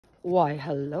Why,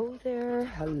 hello there.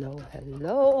 Hello,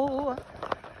 hello.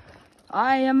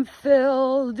 I am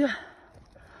filled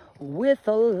with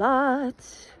a lot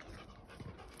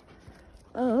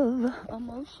of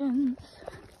emotions.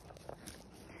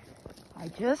 I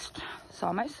just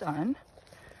saw my son.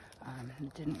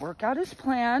 It didn't work out as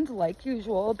planned, like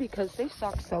usual, because they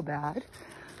suck so bad.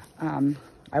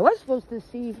 I was supposed to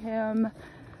see him,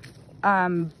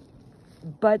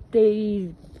 but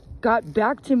they got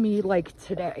back to me like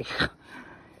today.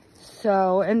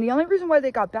 So, and the only reason why they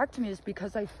got back to me is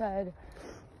because I said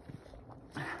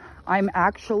I'm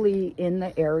actually in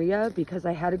the area because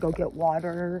I had to go get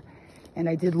water and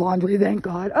I did laundry, thank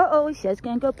God. Uh-oh, she's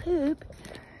gonna go poop.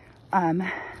 And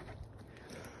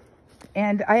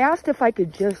I asked if I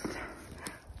could just,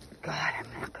 God,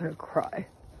 I'm not gonna cry.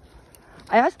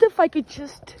 I asked if I could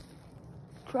just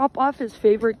drop off his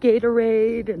favorite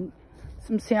Gatorade and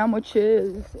some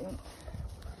sandwiches and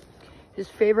his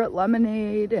favorite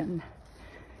lemonade and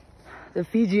the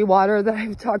Fiji water that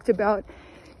I've talked about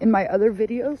in my other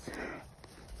videos.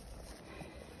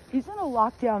 He's in a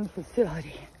lockdown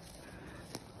facility.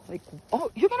 Like,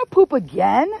 oh, you're gonna poop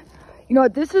again? You know,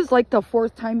 this is like the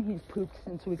 4th time he's pooped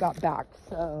since we got back.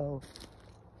 So,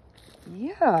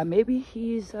 yeah, maybe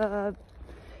he's,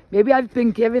 maybe I've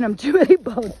been giving him too many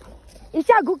bones.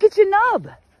 Isha, go get your nub.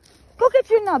 Go get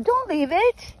your nub. Don't leave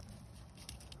it.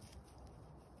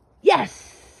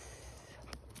 Yes.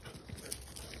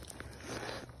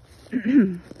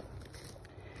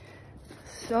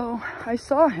 So, I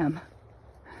saw him.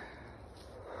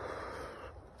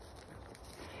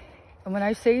 And when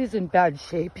I say he's in bad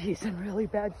shape, he's in really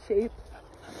bad shape.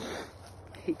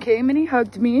 He came and he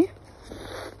hugged me.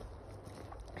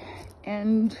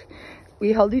 And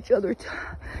we held each other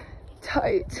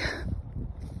tight.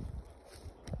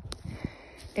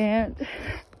 And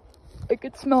I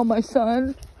could smell my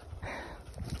son.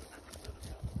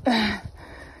 And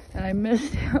I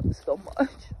missed him so much.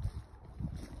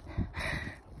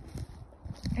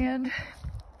 And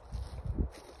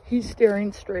he's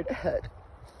staring straight ahead.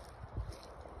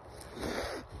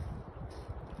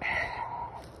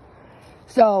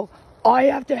 So I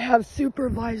have to have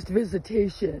supervised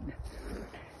visitation.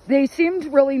 They seemed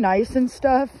really nice and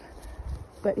stuff,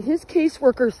 but his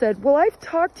caseworker said, well, I've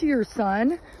talked to your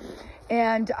son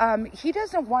and he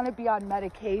doesn't want to be on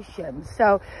medication.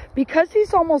 So because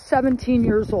he's almost 17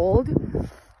 years old,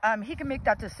 he can make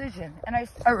that decision. And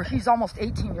or he's almost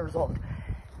 18 years old.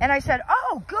 And I said,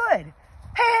 oh, good.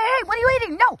 Hey, what are you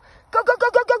eating? No, go.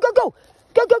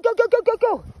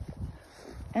 Go.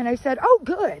 And I said, oh,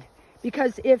 good.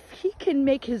 Because if he can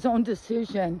make his own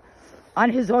decision on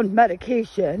his own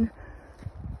medication,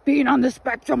 being on the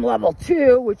spectrum level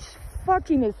 2, which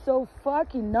fucking is so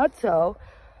fucking nutso,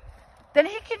 then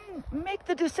he can make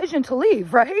the decision to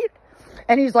leave, right?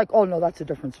 And he's like, oh no, that's a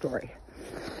different story.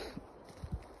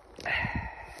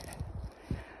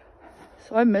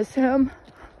 So I miss him.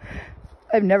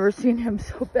 I've never seen him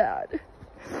so bad.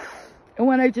 And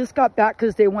when I just got back,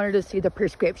 because they wanted to see the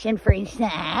prescription for his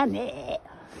son,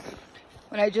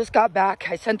 when I just got back,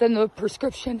 I sent them the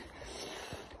prescription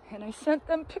and I sent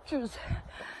them pictures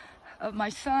of my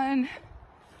son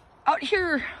out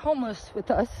here homeless with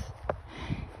us.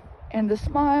 And the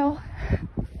smile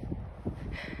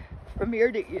from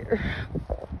ear to ear.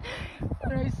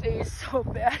 When I say he's so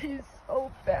bad, he's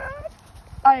so bad.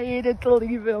 I hated to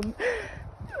leave him.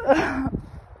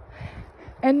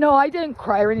 And no, I didn't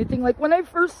cry or anything. Like when I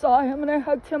first saw him and I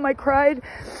hugged him, I cried.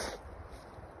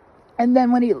 And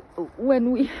then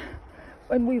when we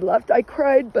left, I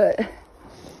cried, but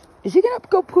is he gonna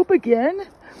go poop again?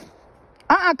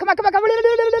 Come on.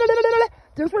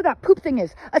 There's where that poop thing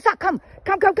is. Asa, come.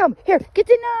 Here, get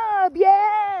the nub.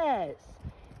 Yes.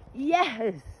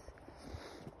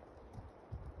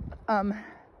 Come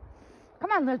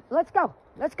on, let's go.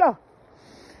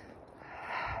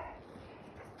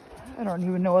 I don't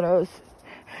even know what I was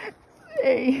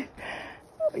saying.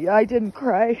 Yeah, I didn't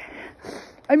cry.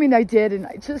 I mean, I did, and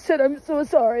I just said, I'm so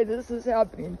sorry this is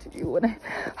happening to you when I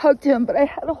hugged him, but I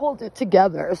had to hold it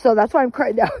together. So that's why I'm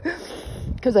crying now,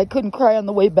 because I couldn't cry on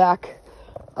the way back,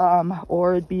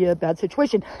 or it'd be a bad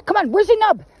situation. Come on, where's the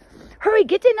nub? Hurry,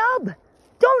 get the nub.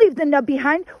 Don't leave the nub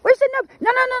behind. Where's the nub?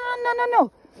 No.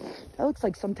 That looks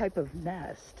like some type of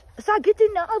nest. So get the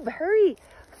nub, hurry,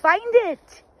 find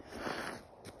it.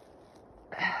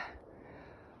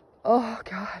 Oh,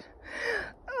 God.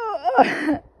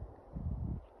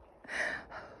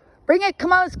 Bring it.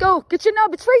 Come on, let's go. Get your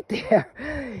nub. It's right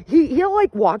there. He'll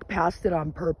like walk past it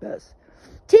on purpose.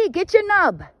 T, get your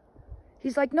nub.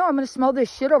 He's like, no, I'm going to smell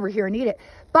this shit over here and eat it.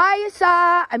 Bye,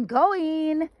 Asa. I'm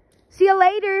going. See you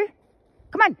later.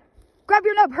 Come on. grab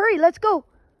your nub. Hurry, let's go.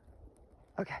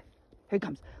 Okay, here he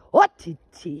comes. What?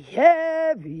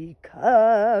 Here he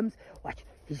comes. Watch,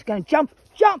 he's gonna jump.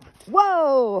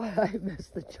 Whoa, I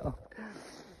missed the jump.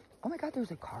 Oh my God,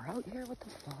 there's a car out here. What the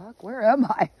fuck? Where am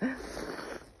I?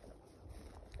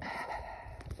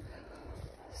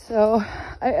 So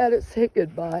I had to say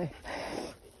goodbye.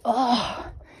 Oh,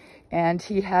 and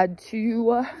he had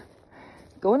to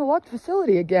go in a locked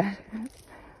facility again.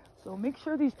 So make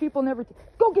sure these people never...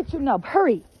 Go get your nub,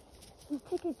 hurry. He's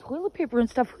taking toilet paper and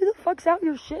stuff. Who the fuck's out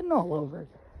here shitting all over?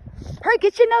 Hurry,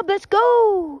 get your nub, let's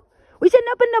go. We said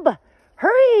nubba.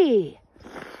 Hurry.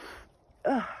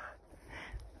 Ugh.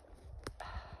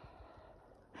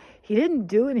 He didn't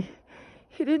do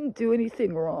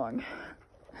anything wrong.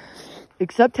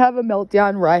 Except have a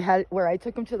meltdown where I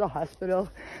took him to the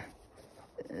hospital.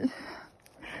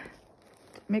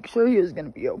 Make sure he was gonna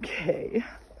be okay.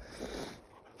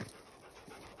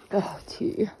 Oh,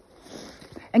 T.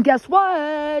 And guess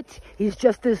what? He's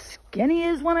just as skinny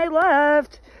as when I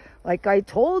left. Like I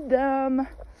told them.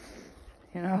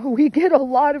 You know, we get a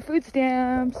lot of food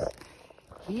stamps.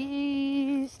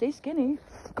 He stays skinny.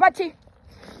 Come on, T.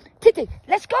 T,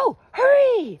 let's go.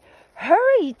 Hurry.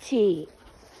 Hurry, T.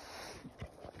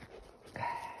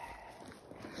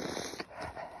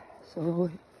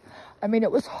 So, I mean,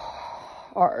 it was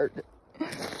hard.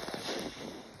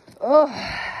 Oh.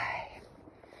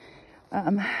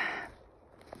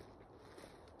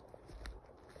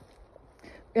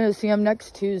 Gonna see him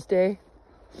next Tuesday.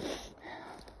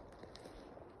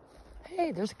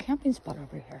 Hey, there's a camping spot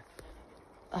over here.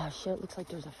 Oh shit, looks like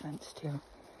there's a fence too.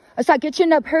 I saw, get your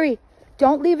nub, hurry.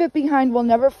 Don't leave it behind, we'll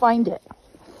never find it.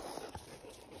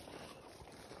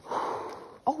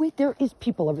 Oh wait, there is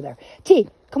people over there. T,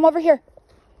 come over here.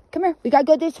 Come here, we gotta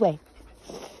go this way.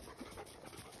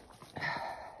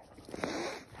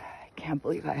 I can't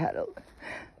believe I had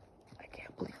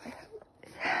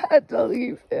to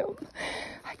leave him.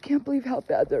 I can't believe how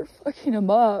bad they're fucking him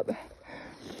up.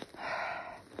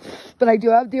 But I do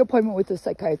have the appointment with the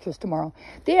psychiatrist tomorrow.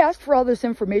 They asked for all this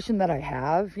information that I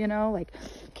have, you know, like,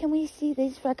 can we see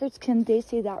these records? Can they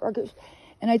see that records?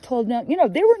 And I told them, you know,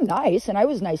 they were nice, and I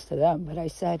was nice to them. But I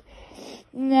said,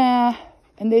 nah.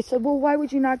 And they said, well, why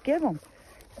would you not give them?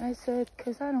 And I said,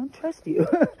 because I don't trust you.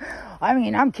 I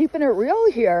mean, I'm keeping it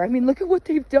real here. I mean, look at what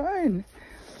they've done.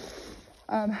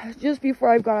 Just before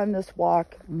I got on this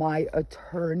walk, my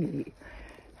attorney,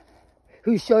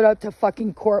 who showed up to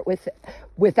fucking court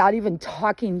without even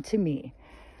talking to me,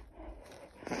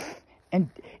 and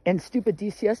stupid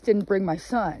DCS didn't bring my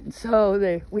son,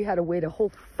 so we had to wait a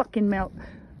whole fucking mount.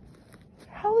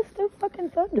 How is there fucking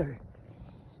thunder?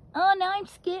 Oh, now I'm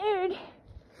scared.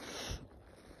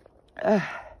 Yeah,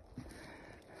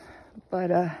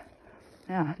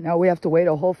 now we have to wait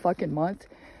a whole fucking month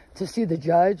to see the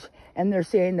judge, and they're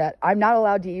saying that I'm not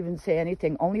allowed to even say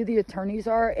anything. Only the attorneys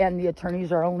are, and the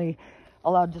attorneys are only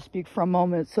allowed to speak for a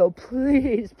moment. So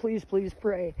please, please, please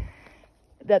pray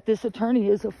that this attorney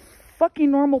is a fucking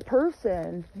normal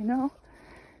person, you know,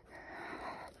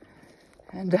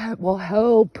 and that will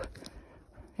help,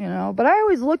 you know. But I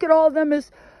always look at all of them as,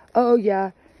 oh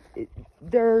yeah,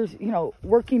 they're, you know,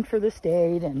 working for the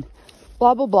state and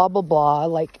blah, blah, blah, blah, blah.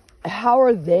 Like, how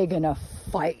are they gonna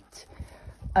fight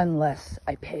unless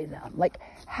I pay them? Like,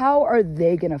 how are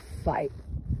they gonna fight?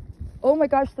 Oh my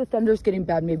gosh, the thunder's getting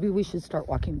bad. Maybe we should start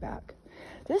walking back.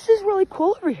 This is really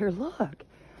cool over here. Look.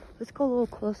 Let's go a little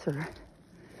closer.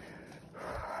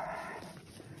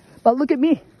 But look at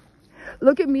me.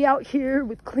 Look at me out here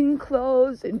with clean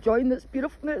clothes, enjoying this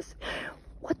beautifulness.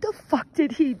 What the fuck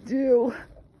did he do?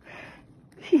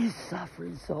 He's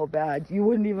suffering so bad. You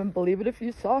wouldn't even believe it if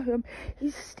you saw him.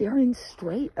 He's staring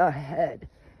straight ahead.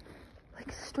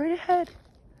 Like, straight ahead.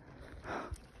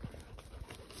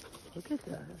 Look at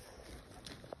this.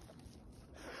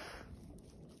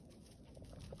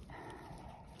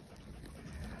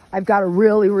 I've got to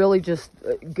really, really just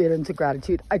get into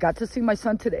gratitude. I got to see my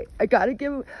son today. I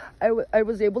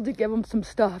was able to give him some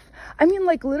stuff. I mean,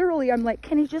 like, literally, I'm like,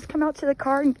 can he just come out to the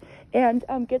car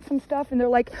and get some stuff? And they're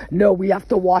like, no, we have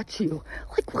to watch you.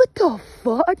 Like, what the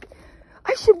fuck?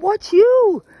 I should watch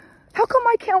you. How come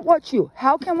I can't watch you?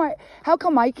 How come I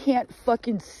can't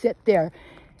fucking sit there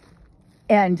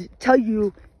and tell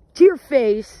you to your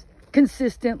face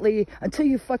consistently until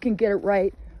you fucking get it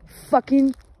right?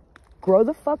 Fucking grow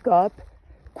the fuck up.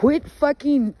 Quit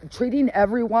fucking treating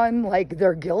everyone like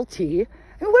they're guilty.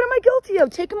 I mean, what am I guilty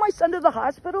of? Taking my son to the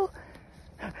hospital?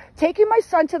 Taking my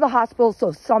son to the hospital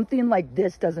so something like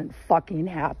this doesn't fucking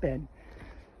happen.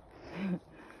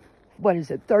 What is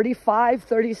it, 35,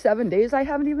 37 days I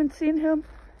haven't even seen him?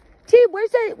 T, where's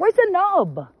the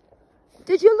nub?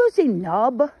 Did you lose a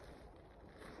nub?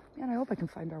 Man, I hope I can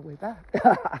find our way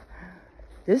back.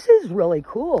 This is really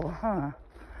cool, huh?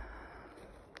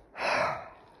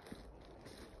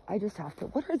 I just have to.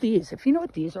 What are these? If you know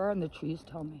what these are on the trees,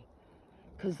 tell me.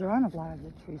 Because they're on a lot of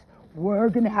the trees. We're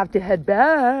going to have to head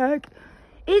back.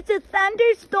 It's a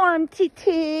thunderstorm,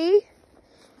 TT.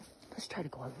 Let's try to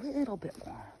go a little bit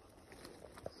more.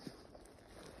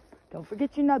 Don't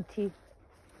forget your nub, T.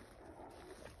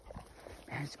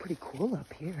 Man, it's pretty cool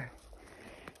up here.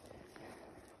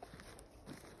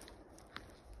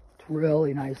 It's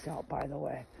really nice out, by the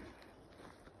way.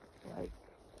 Like,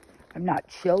 I'm not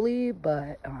chilly,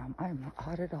 but I'm not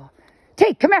hot at all.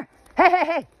 T, come here. Hey, hey,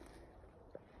 hey.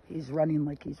 He's running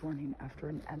like he's running after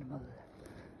an animal.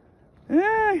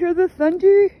 Ah, hear the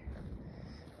thunder?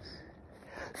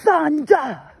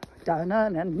 Thunder! Da na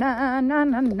na na na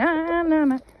na na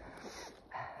na.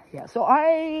 Yeah, so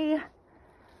I'm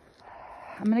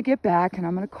gonna get back and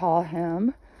I'm gonna call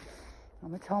him. I'm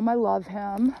gonna tell him I love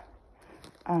him.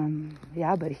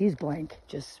 Yeah, but he's blank,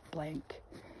 just blank,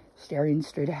 staring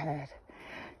straight ahead.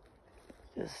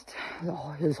 Just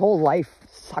his whole life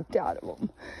sucked out of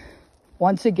him.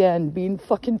 Once again, being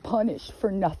fucking punished for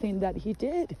nothing that he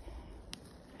did.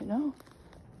 You know?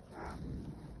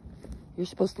 You're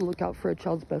supposed to look out for a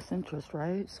child's best interest,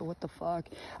 right? So what the fuck?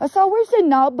 I saw, where's the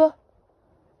nub?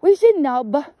 Where's the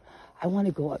nub? I want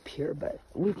to go up here, but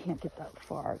we can't get that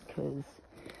far because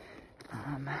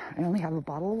I only have a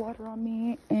bottle of water on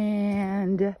me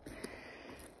and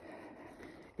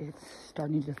it's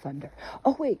starting to thunder.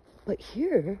 Oh, wait, but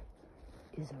here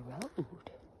is a road.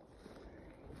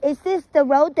 Is this the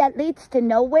road that leads to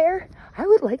nowhere? I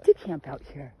would like to camp out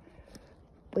here.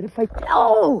 But if I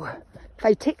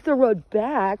take the road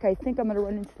back, I think I'm going to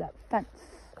run into that fence.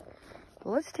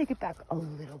 But let's take it back a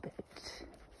little bit.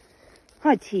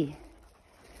 Huh, T?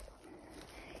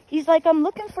 He's like, I'm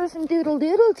looking for some doodle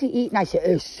doodle to eat. And I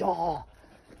said, no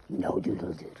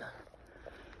doodle doodle.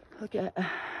 Okay.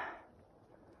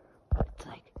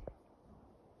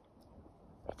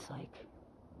 It's like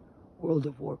World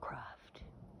of Warcraft.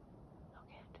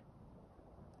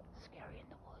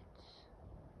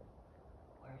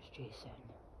 Jason.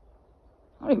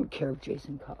 I don't even care if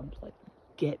Jason comes. Like,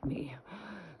 get me.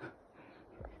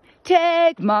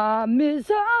 Take my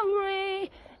misery.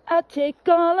 I take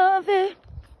all of it.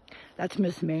 That's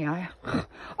Miss May.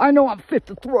 I know I'm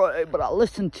 53, but I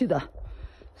listen to the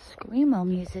screamo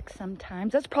music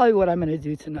sometimes. That's probably what I'm going to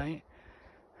do tonight.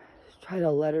 Just try to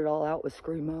let it all out with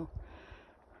screamo.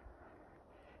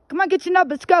 Come on, get your nub.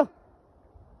 Let's go.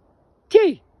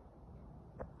 T.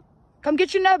 Come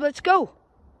get your nub. Let's go.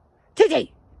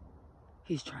 Titty!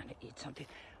 He's trying to eat something.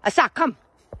 Asa, come.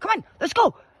 Come on, let's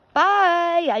go.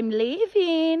 Bye, I'm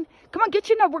leaving. Come on, get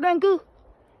your nub. We're going to go.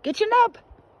 Get your nub.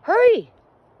 Hurry.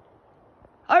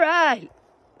 All right.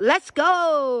 Let's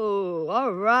go.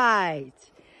 All right.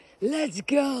 Let's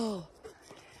go.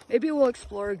 Maybe we'll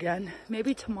explore again.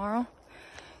 Maybe tomorrow.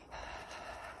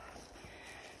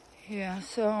 Yeah,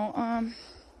 so,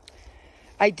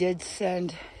 I did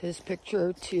send his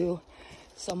picture to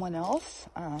someone else.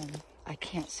 I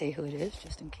can't say who it is,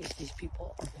 just in case these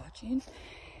people are watching.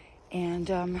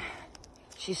 And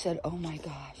she said, oh my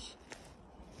gosh.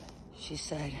 She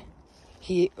said,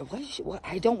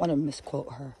 I don't want to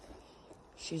misquote her.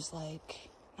 She's like,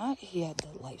 not he had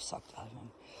the life sucked out of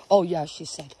him. Oh yeah, she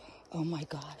said, oh my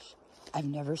gosh, I've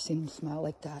never seen him smile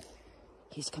like that.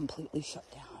 He's completely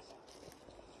shut down.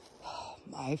 Oh,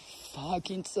 my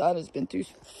fucking son has been through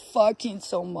fucking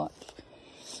so much.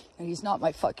 And he's not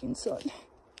my fucking son.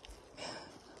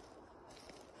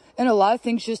 And a lot of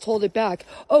things just hold it back.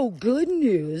 Oh, good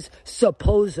news,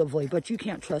 supposedly, but you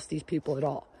can't trust these people at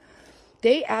all.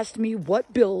 They asked me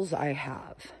what bills I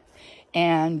have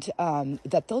and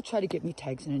that they'll try to get me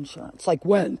tags and insurance. Like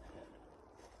when?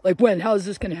 Like when? How is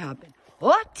this going to happen?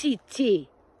 What, TT?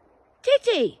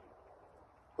 TT?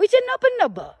 What's a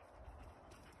nubba?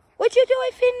 What you do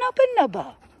if you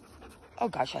nubba? Oh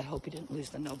gosh, I hope you didn't lose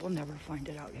the nub. We'll never find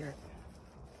it out here.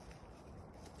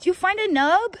 Did you find a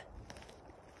nub?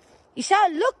 Isa,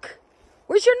 look.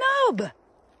 Where's your nub?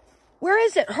 Where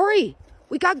is it? Hurry.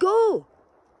 We gotta go.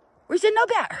 Where's the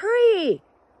nub at? Hurry.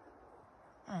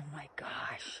 Oh my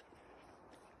gosh.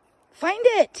 Find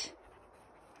it.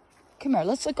 Come here,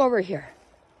 let's look over here.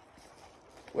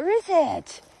 Where is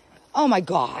it? Oh my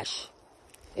gosh.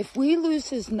 If we lose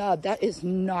his nub, that is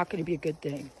not going to be a good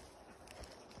thing.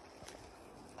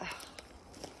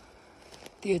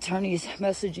 The attorney's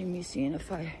messaging me, seeing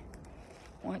if I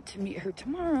want to meet her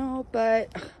tomorrow, but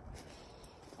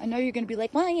I know you're going to be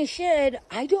like, well, you should.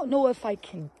 I don't know if I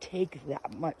can take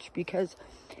that much because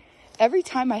every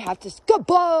time I have to, good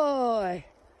boy,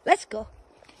 let's go.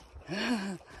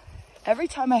 Every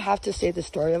time I have to say the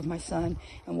story of my son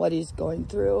and what he's going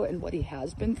through and what he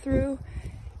has been through,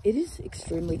 it is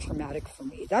extremely traumatic for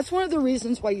me. That's one of the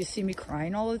reasons why you see me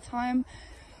crying all the time.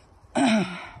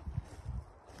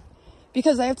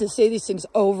 Because I have to say these things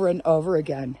over and over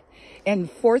again. And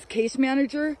fourth case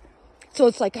manager, so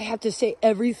it's like I have to say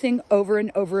everything over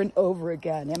and over and over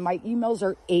again. And my emails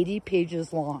are 80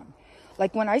 pages long.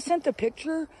 Like when I sent the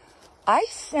picture, I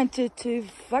sent it to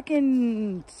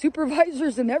fucking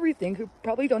supervisors and everything who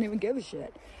probably don't even give a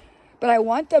shit. But I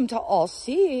want them to all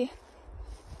see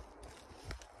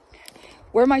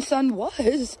where my son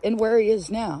was and where he is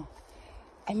now.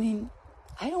 I mean,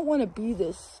 I don't want to be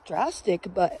this drastic,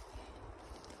 but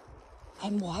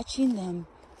I'm watching them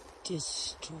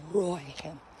destroy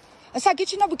him. I said,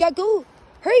 get you up, we gotta go.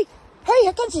 Hurry, hurry,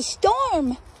 here comes a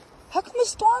storm. How come a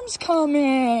storm's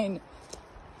coming?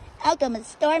 How come a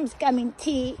storm's coming,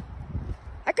 T?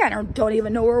 I kind of don't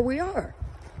even know where we are.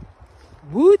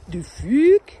 What the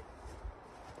fuck?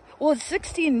 Well, it's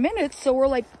 16 minutes, so we're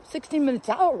like 16 minutes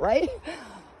out, right?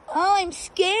 Oh, I'm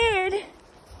scared.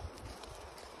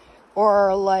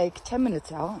 Or like 10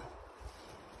 minutes out.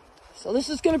 So this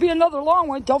is going to be another long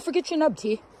one. Don't forget your nub,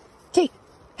 T. T,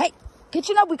 hey, get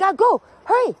your nub. We got to go.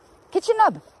 Hurry, get your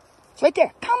nub. It's right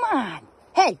there. Come on.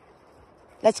 Hey,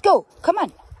 let's go. Come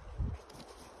on.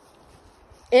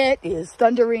 It is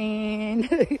thundering.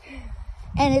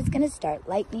 And it's going to start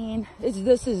lightning.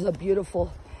 This is a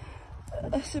beautiful,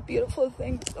 it's a beautiful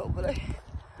thing. So, but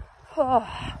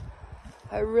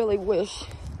I really wish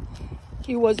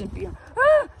he wasn't being,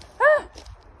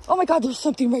 oh my God, there's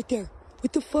something right there.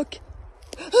 What the fuck?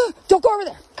 Don't go over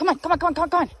there. Come on, come on, come on, come on,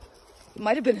 come on. It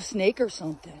might have been a snake or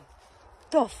something.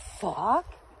 The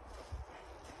fuck?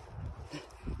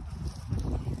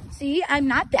 See, I'm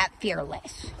not that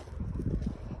fearless.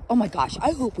 Oh my gosh,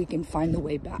 I hope we can find the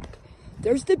way back.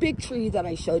 There's the big tree that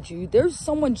I showed you. There's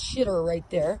someone's shitter right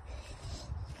there.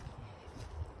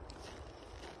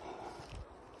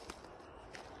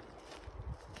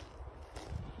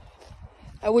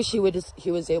 I wish he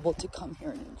was able to come here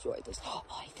and enjoy this. Oh,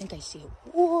 I think I see it.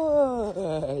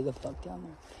 Whoa, the fuck down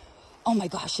there. Oh my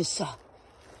gosh, it's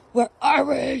where are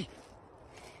we?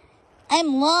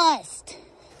 I'm lost.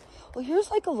 Well, here's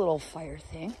like a little fire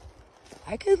thing.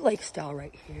 I could like style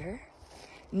right here.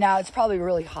 Now it's probably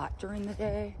really hot during the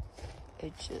day.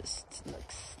 It just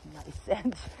looks nice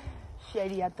and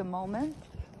shady at the moment.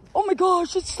 Oh my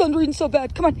gosh, it's thundering so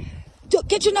bad. Come on,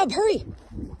 get your nub, hurry.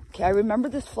 Okay, I remember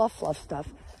this fluff stuff.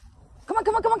 Come on,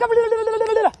 come on, come on, come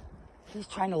on. He's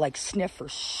trying to like sniff for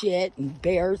shit and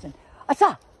bears and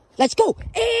asa. Let's go.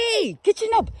 Hey, get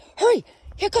your nub. Hurry.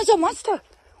 Here comes a monster.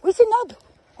 Where's your nub?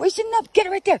 Where's your nub? Get it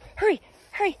right there. Hurry,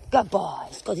 hurry. Good boy.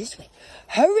 Let's go this way.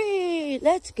 Hurry.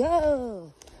 Let's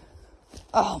go.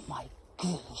 Oh my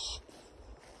gosh.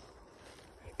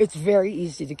 It's very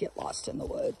easy to get lost in the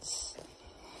woods.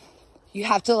 You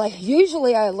have to like,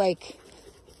 usually I like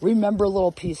remember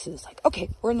little pieces. Like, okay,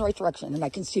 we're in the right direction. And I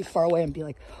can see far away and be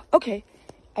like, okay,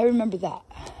 I remember that.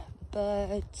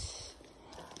 But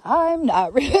I'm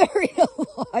not remembering a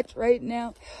lot right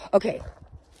now. Okay,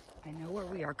 I know where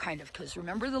we are kind of. Because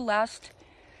remember the last,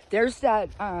 there's that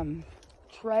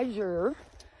treasure.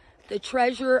 The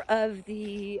treasure of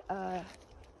the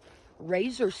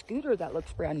Razor scooter that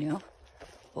looks brand new.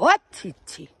 What,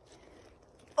 TT?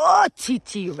 Oh,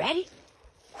 TT, you ready?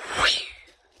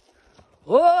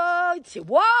 Whoa,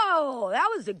 whoa, that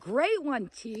was a great one,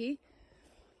 T.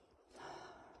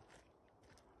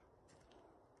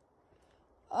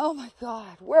 Oh my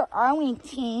God, where are we,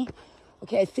 T?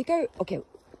 Okay, okay.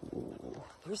 Ooh,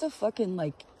 there's a fucking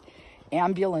like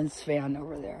ambulance van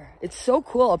over there. It's so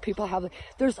cool. People have,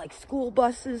 there's like school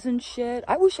buses and shit.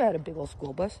 I wish I had a big old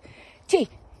school bus. T.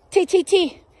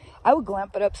 I would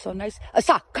glamp it up so nice.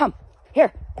 Asa, come.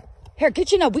 Here,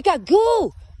 get your nub. We got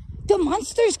go. The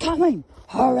monster's coming.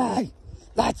 All right,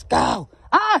 let's go.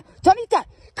 Don't eat that.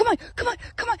 Come on.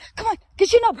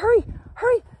 Get your nub. Hurry.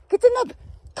 Get the nub.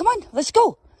 Come on, let's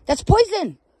go. That's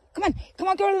poison. Come on.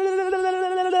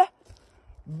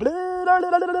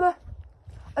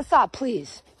 Asa,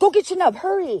 please. Go get your nub.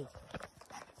 Hurry.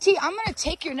 T, I'm going to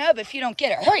take your nub if you don't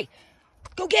get it. Hurry.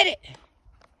 Go get it.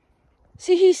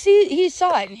 See, he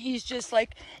saw it, and he's just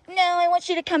like, no, I want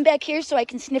you to come back here so I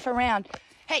can sniff around.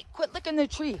 Hey, quit licking the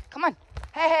tree. Come on.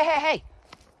 Hey.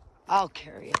 I'll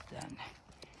carry it then.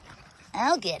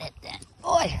 I'll get it then.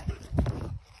 Boy.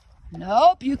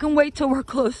 Nope, you can wait till we're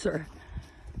closer.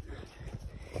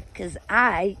 Because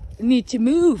I need to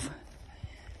move.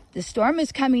 The storm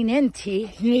is coming in,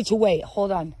 T. You need to wait.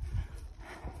 Hold on.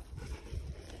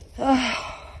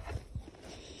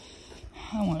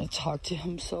 I want to talk to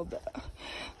him so bad.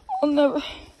 I'll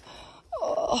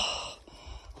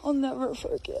never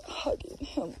forget hugging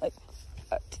him like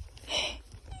that.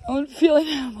 I'm feeling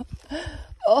him.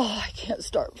 Oh, I can't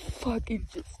start fucking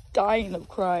just dying of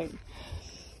crying.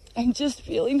 I'm just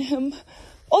feeling him.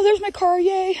 Oh, there's my car,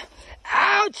 yay.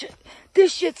 Ouch!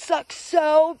 This shit sucks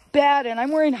so bad, and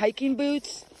I'm wearing hiking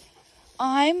boots.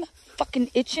 I'm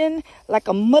fucking itching like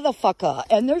a motherfucker,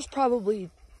 and there's probably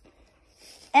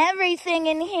everything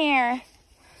in here.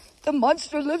 The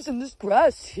monster lives in this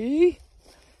grass, see?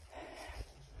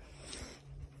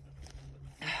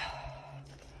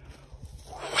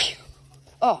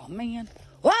 Oh, man.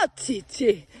 Wow,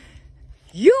 Titi.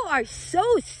 You are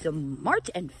so smart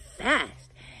and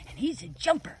fast. And he's a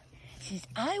jumper. He says,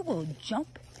 I will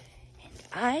jump and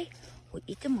I will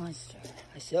eat the monster.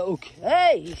 I said,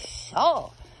 okay,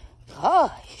 so,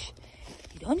 gosh,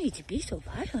 you don't need to be so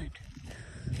violent.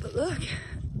 But look,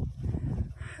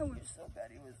 I wish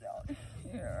somebody was out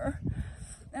here.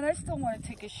 And I still want to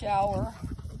take a shower.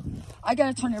 I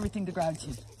got to turn everything to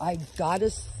gratitude. I got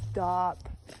to stop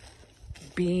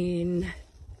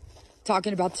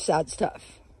talking about the sad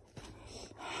stuff.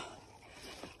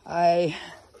 I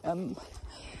am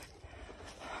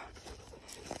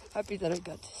happy that I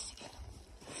got to see him.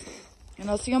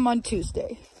 And I'll see him on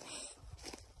Tuesday.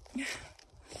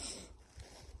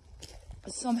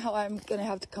 Somehow I'm going to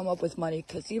have to come up with money,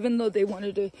 because even though they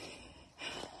wanted to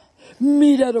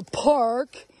meet at a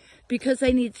park, because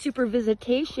I need supervised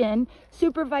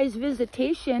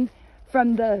visitation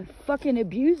from the fucking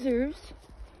abusers,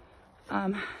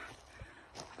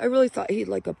 I really thought he'd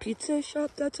like a pizza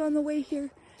shop that's on the way here.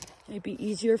 It'd be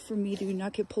easier for me to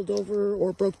not get pulled over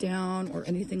or broke down or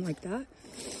anything like that.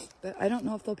 But I don't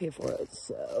know if they'll pay for it,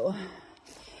 so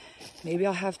maybe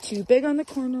I'll have to beg on the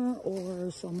corner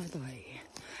or sell my body.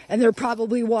 And they're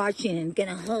probably watching and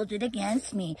gonna hold it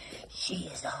against me. She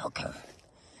is a hooker.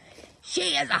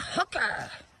 She is a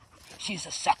hooker. She's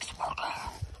a sex worker.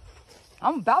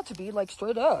 I'm about to be, like,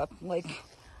 straight up, like,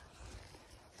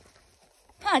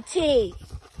 Hunty.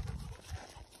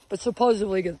 But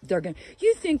supposedly they're gonna,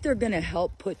 you think they're gonna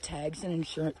help put tags and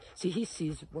insurance? See, he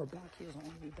sees we're back. He doesn't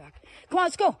want to be back. Come on,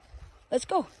 let's go. Let's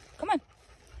go. Come on.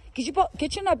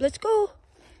 Get your nub. Let's go.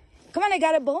 Come on, I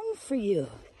got a bone for you.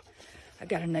 I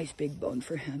got a nice big bone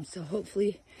for him. So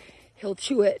hopefully he'll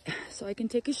chew it so I can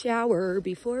take a shower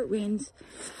before it rains.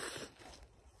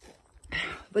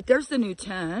 But there's the new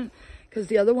tent, because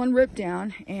the other one ripped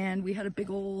down, and we had a big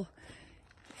old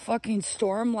fucking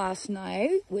storm last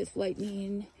night with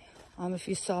lightning. If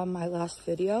you saw my last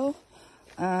video,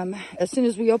 as soon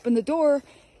as we opened the door,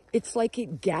 it's like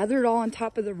it gathered all on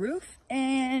top of the roof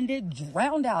and it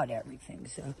drowned out everything.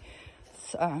 So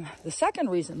the second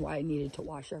reason why I needed to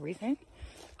wash everything,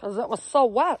 because it was so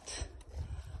wet.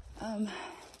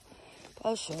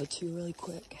 I'll show it to you really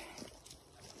quick.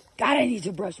 God, I need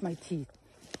to brush my teeth.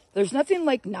 There's nothing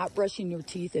like not brushing your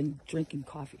teeth and drinking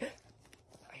coffee.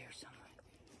 I hear someone.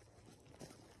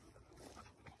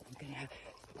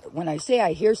 When I say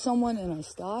I hear someone and I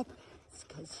stop, it's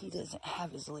because he doesn't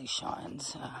have his leash on.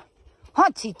 So. Huh,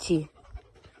 TT?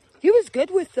 He was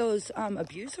good with those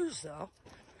abusers, though.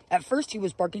 At first, he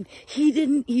was barking. He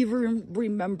didn't even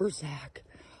remember Zach.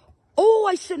 Oh,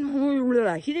 I said,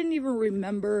 he didn't even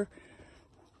remember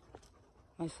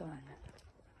my son.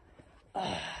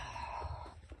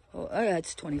 Oh,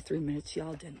 it's 23 minutes.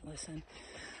 Y'all didn't listen.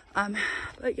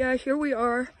 But yeah, here we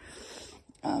are.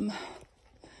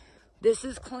 This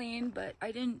is clean, but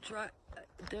I didn't dry.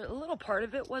 A little part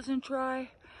of it wasn't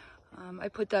dry. I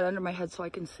put that under my head so I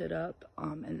can sit up.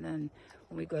 And then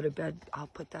when we go to bed, I'll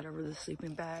put that over the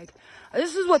sleeping bag.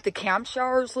 This is what the camp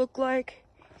showers look like.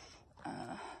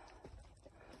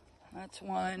 That's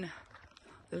one.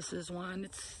 This is one.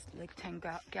 It's like 10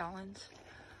 gallons.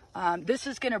 This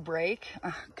is gonna break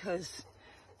because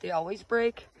they always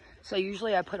break. So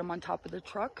usually I put them on top of the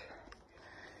truck.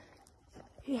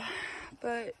 Yeah,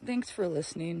 but thanks for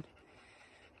listening.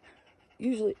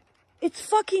 Usually, it's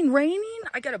fucking raining.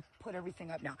 I gotta put everything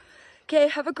up now. Okay,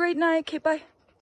 have a great night. Okay, bye.